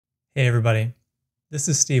Hey everybody, this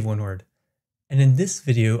is Steve Winward, and in this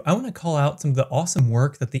video I want to call out some of the awesome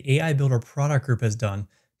work that the AI Builder product group has done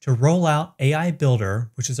to roll out AI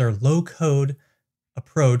Builder, which is our low-code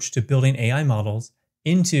approach to building AI models,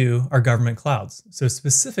 into our government clouds. So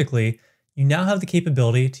specifically, you now have the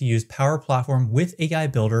capability to use Power Platform with AI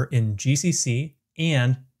Builder in GCC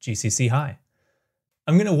and GCC High.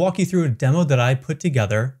 I'm going to walk you through a demo that I put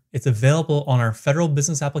together. It's available on our Federal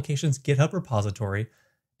Business Applications GitHub repository,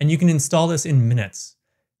 and you can install this in minutes.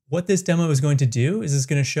 What this demo is going to do is it's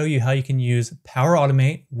going to show you how you can use Power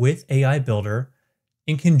Automate with AI Builder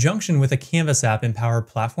in conjunction with a Canvas app in Power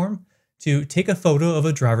Platform to take a photo of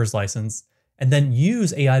a driver's license and then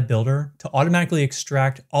use AI Builder to automatically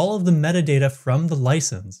extract all of the metadata from the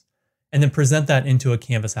license and then present that into a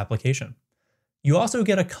Canvas application. You also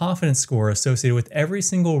get a confidence score associated with every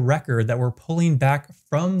single record that we're pulling back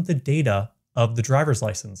from the data of the driver's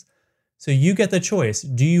license. So you get the choice.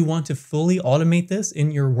 Do you want to fully automate this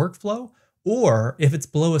in your workflow? Or if it's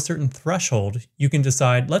below a certain threshold, you can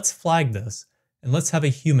decide, let's flag this and let's have a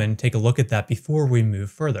human take a look at that before we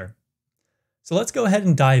move further. So let's go ahead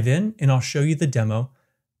and dive in and I'll show you the demo.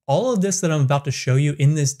 All of this that I'm about to show you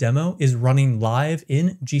in this demo is running live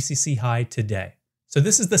in GCC High today. So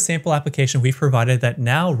this is the sample application we've provided that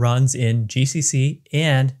now runs in GCC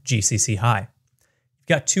and GCC High.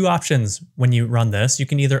 You've got two options when you run this. You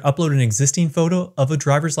can either upload an existing photo of a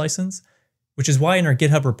driver's license, which is why in our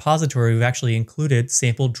GitHub repository, we've actually included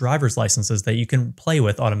sample driver's licenses that you can play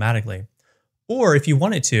with automatically. Or if you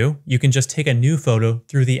wanted to, you can just take a new photo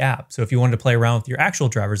through the app. So if you wanted to play around with your actual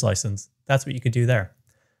driver's license, that's what you could do there.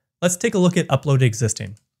 Let's take a look at upload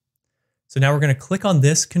existing. So now we're going to click on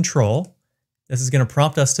this control. This is going to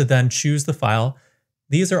prompt us to then choose the file.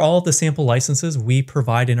 These are all of the sample licenses we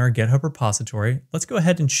provide in our GitHub repository. Let's go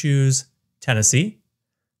ahead and choose Tennessee.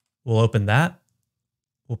 We'll open that.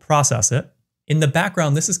 We'll process it. In the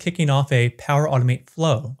background, this is kicking off a Power Automate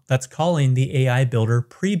flow that's calling the AI Builder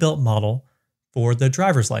pre-built model for the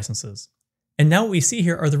driver's licenses. And now what we see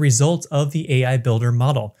here are the results of the AI Builder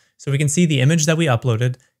model. So we can see the image that we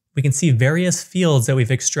uploaded. We can see various fields that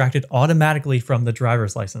we've extracted automatically from the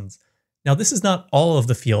driver's license. Now, this is not all of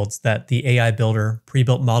the fields that the AI Builder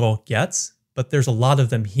pre-built model gets, but there's a lot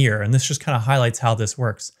of them here, and this just kind of highlights how this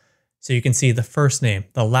works. So you can see the first name,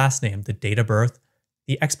 the last name, the date of birth,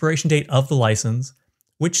 the expiration date of the license,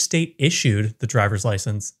 which state issued the driver's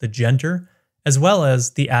license, the gender, as well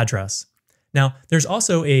as the address. Now, there's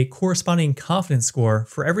also a corresponding confidence score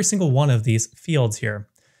for every single one of these fields here.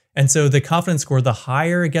 And so the confidence score, the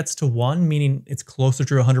higher it gets to 1, meaning it's closer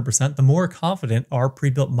to 100%, the more confident our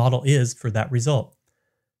pre-built model is for that result.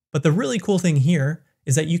 But the really cool thing here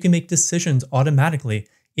is that you can make decisions automatically.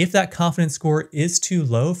 If that confidence score is too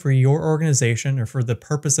low for your organization or for the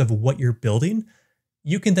purpose of what you're building,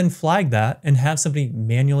 you can then flag that and have somebody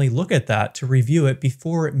manually look at that to review it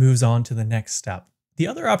before it moves on to the next step. The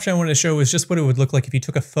other option I wanted to show is just what it would look like if you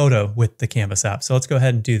took a photo with the Canvas app. So let's go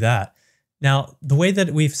ahead and do that. Now, the way that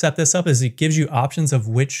we've set this up is it gives you options of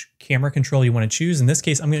which camera control you want to choose. In this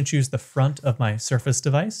case, I'm going to choose the front of my Surface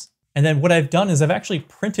device. And then what I've done is I've actually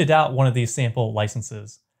printed out one of these sample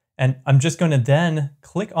licenses. And I'm just going to then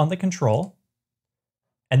click on the control.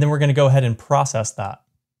 And then we're going to go ahead and process that.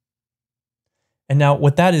 And now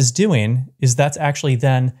what that is doing is that's actually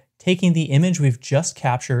then taking the image we've just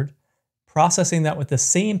captured, processing that with the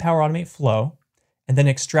same Power Automate flow, and then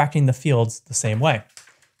extracting the fields the same way.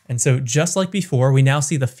 And so just like before, we now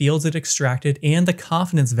see the fields it extracted and the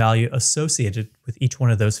confidence value associated with each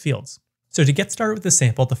one of those fields. So to get started with the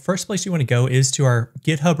sample, the first place you want to go is to our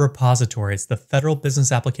GitHub repository. It's the Federal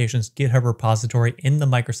Business Applications GitHub repository in the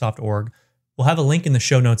Microsoft org. We'll have a link in the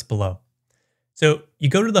show notes below. So you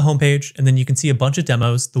go to the homepage and then you can see a bunch of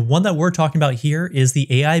demos. The one that we're talking about here is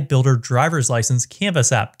the AI Builder Driver's License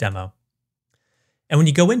Canvas app demo. And when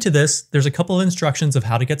you go into this, there's a couple of instructions of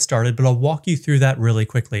how to get started, but I'll walk you through that really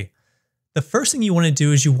quickly. The first thing you want to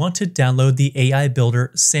do is you want to download the AI Builder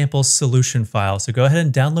sample solution file. So go ahead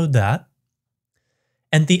and download that.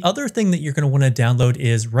 And the other thing that you're going to want to download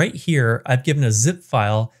is right here, I've given a zip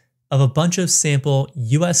file of a bunch of sample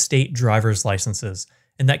US state driver's licenses.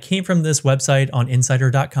 And that came from this website on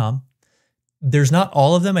insider.com. There's not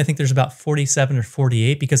all of them. I think there's about 47 or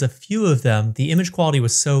 48 because a few of them, the image quality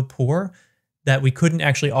was so poor that we couldn't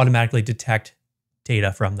actually automatically detect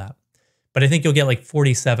data from that. But I think you'll get like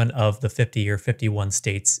 47 of the 50 or 51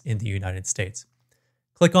 states in the United States.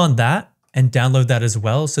 Click on that and download that as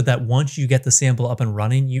well so that once you get the sample up and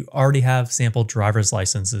running, you already have sample driver's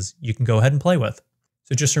licenses you can go ahead and play with.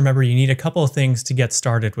 So just remember, you need a couple of things to get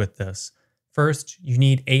started with this. First, you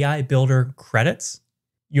need AI Builder credits.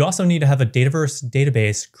 You also need to have a Dataverse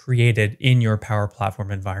database created in your Power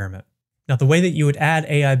Platform environment. Now, the way that you would add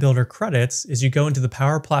AI Builder credits is you go into the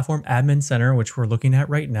Power Platform Admin Center, which we're looking at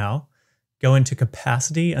right now, go into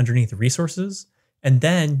Capacity underneath Resources, and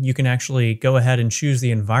then you can actually go ahead and choose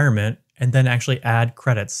the environment and then actually add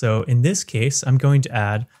credits. So in this case, I'm going to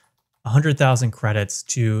add 100,000 credits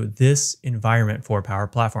to this environment for Power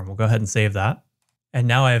Platform. We'll go ahead and save that. And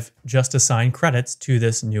now I've just assigned credits to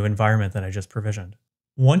this new environment that I just provisioned.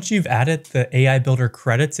 Once you've added the AI Builder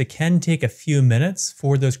credits, it can take a few minutes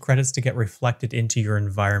for those credits to get reflected into your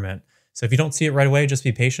environment. So if you don't see it right away, just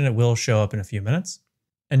be patient. It will show up in a few minutes.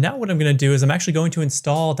 And now what I'm going to do is I'm actually going to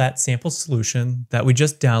install that sample solution that we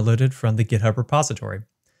just downloaded from the GitHub repository.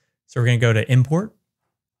 So we're going to go to Import,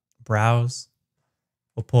 Browse.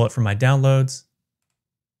 We'll pull it from my downloads.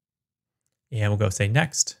 And we'll go say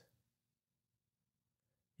Next.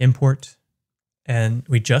 Import. And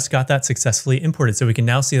we just got that successfully imported. So we can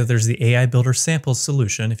now see that there's the AI Builder sample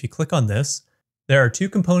solution. If you click on this, there are two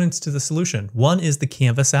components to the solution. One is the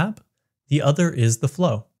Canvas app. The other is the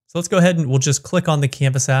flow. So let's go ahead and we'll just click on the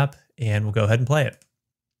Canvas app and we'll go ahead and play it.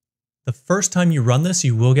 The first time you run this,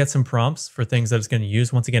 you will get some prompts for things that it's going to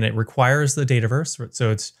use. Once again, it requires the Dataverse. So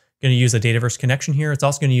it's going to use a Dataverse connection here. It's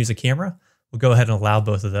also going to use a camera. We'll go ahead and allow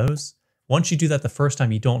both of those. Once you do that the first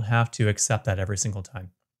time, you don't have to accept that every single time.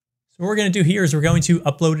 So what we're going to do here is we're going to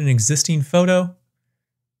upload an existing photo.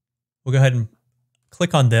 We'll go ahead and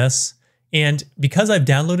click on this. And because I've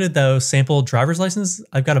downloaded those sample driver's license,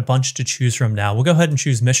 I've got a bunch to choose from now. We'll go ahead and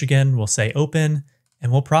choose Michigan. We'll say open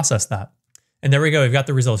and we'll process that. And there we go. We've got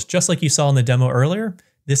the results. Just like you saw in the demo earlier,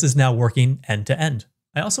 this is now working end to end.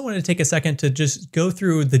 I also wanted to take a second to just go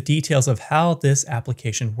through the details of how this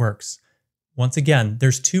application works. Once again,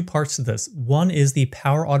 there's two parts to this. One is the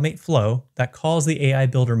Power Automate flow that calls the AI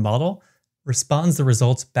Builder model, responds the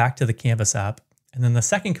results back to the Canvas app. And then the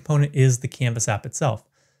second component is the Canvas app itself.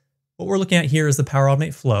 What we're looking at here is the Power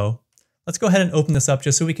Automate flow. Let's go ahead and open this up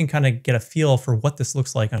just so we can kind of get a feel for what this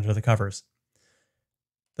looks like under the covers.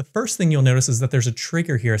 The first thing you'll notice is that there's a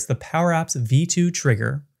trigger here. It's the Power Apps V2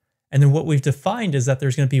 trigger. And then what we've defined is that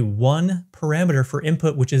there's going to be one parameter for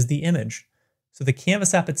input, which is the image. So the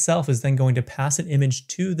Canvas app itself is then going to pass an image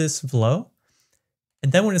to this flow.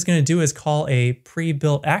 And then what it's going to do is call a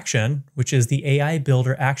pre-built action, which is the AI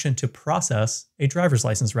Builder action to process a driver's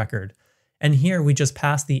license record. And here we just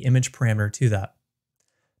pass the image parameter to that.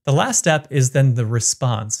 The last step is then the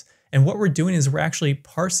response. And what we're doing is we're actually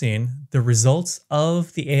parsing the results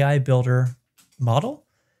of the AI Builder model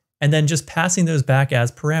and then just passing those back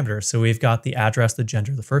as parameters. So we've got the address, the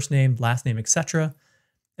gender, the first name, last name, etc.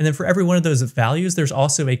 And then for every one of those values, there's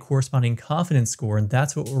also a corresponding confidence score, and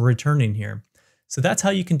that's what we're returning here. So that's how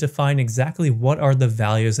you can define exactly what are the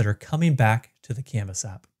values that are coming back to the Canvas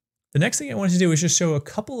app. The next thing I wanted to do is just show a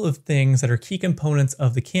couple of things that are key components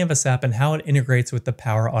of the Canvas app and how it integrates with the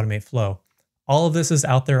Power Automate flow. All of this is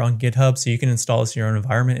out there on GitHub, so you can install this in your own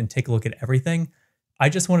environment and take a look at everything. I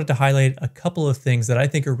just wanted to highlight a couple of things that I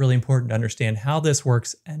think are really important to understand how this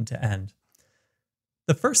works end to end.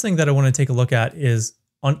 The first thing that I want to take a look at is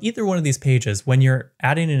on either one of these pages, when you're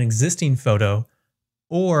adding an existing photo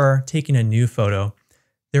or taking a new photo,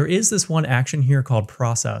 there is this one action here called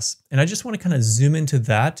process. And I just want to kind of zoom into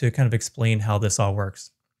that to kind of explain how this all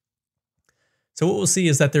works. So what we'll see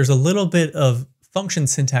is that there's a little bit of function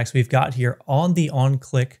syntax we've got here on the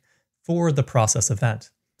onClick for the process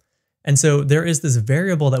event. And so there is this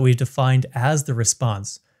variable that we've defined as the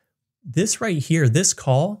response. This right here, this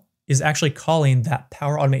call is actually calling that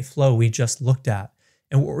Power Automate flow we just looked at.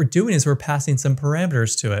 And what we're doing is we're passing some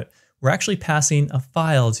parameters to it. We're actually passing a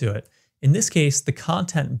file to it. In this case, the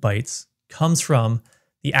content bytes comes from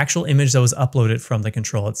the actual image that was uploaded from the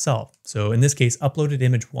control itself. So in this case, uploaded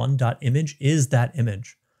image1.image is that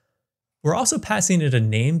image. We're also passing it a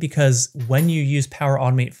name because when you use Power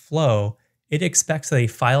Automate flow, it expects that a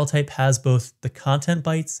file type has both the content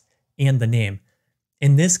bytes and the name.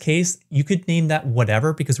 In this case, you could name that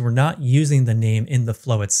whatever because we're not using the name in the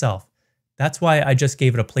flow itself. That's why I just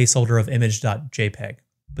gave it a placeholder of image.jpg,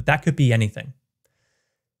 but that could be anything.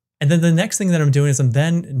 And then the next thing that I'm doing is I'm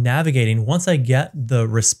then navigating, once I get the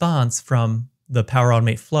response from the Power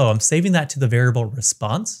Automate flow, I'm saving that to the variable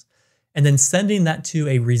response and then sending that to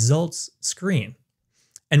a results screen.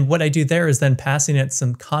 And what I do there is then passing it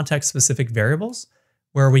some context-specific variables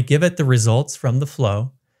where we give it the results from the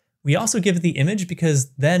flow. We also give it the image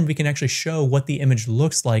because then we can actually show what the image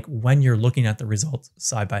looks like when you're looking at the results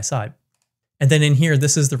side by side. And then in here,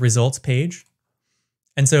 this is the results page.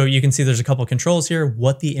 And so you can see there's a couple of controls here,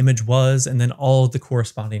 what the image was, and then all of the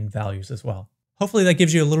corresponding values as well. Hopefully that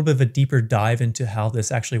gives you a little bit of a deeper dive into how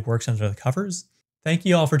this actually works under the covers. Thank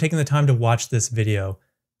you all for taking the time to watch this video.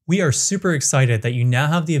 We are super excited that you now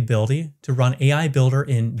have the ability to run AI Builder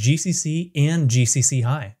in GCC and GCC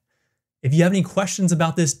High. If you have any questions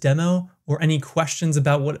about this demo or any questions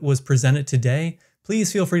about what was presented today,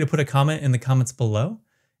 please feel free to put a comment in the comments below.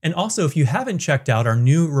 And also, if you haven't checked out our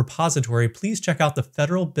new repository, please check out the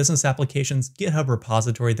Federal Business Applications GitHub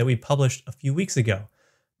repository that we published a few weeks ago.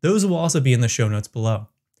 Those will also be in the show notes below.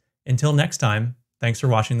 Until next time, thanks for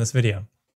watching this video.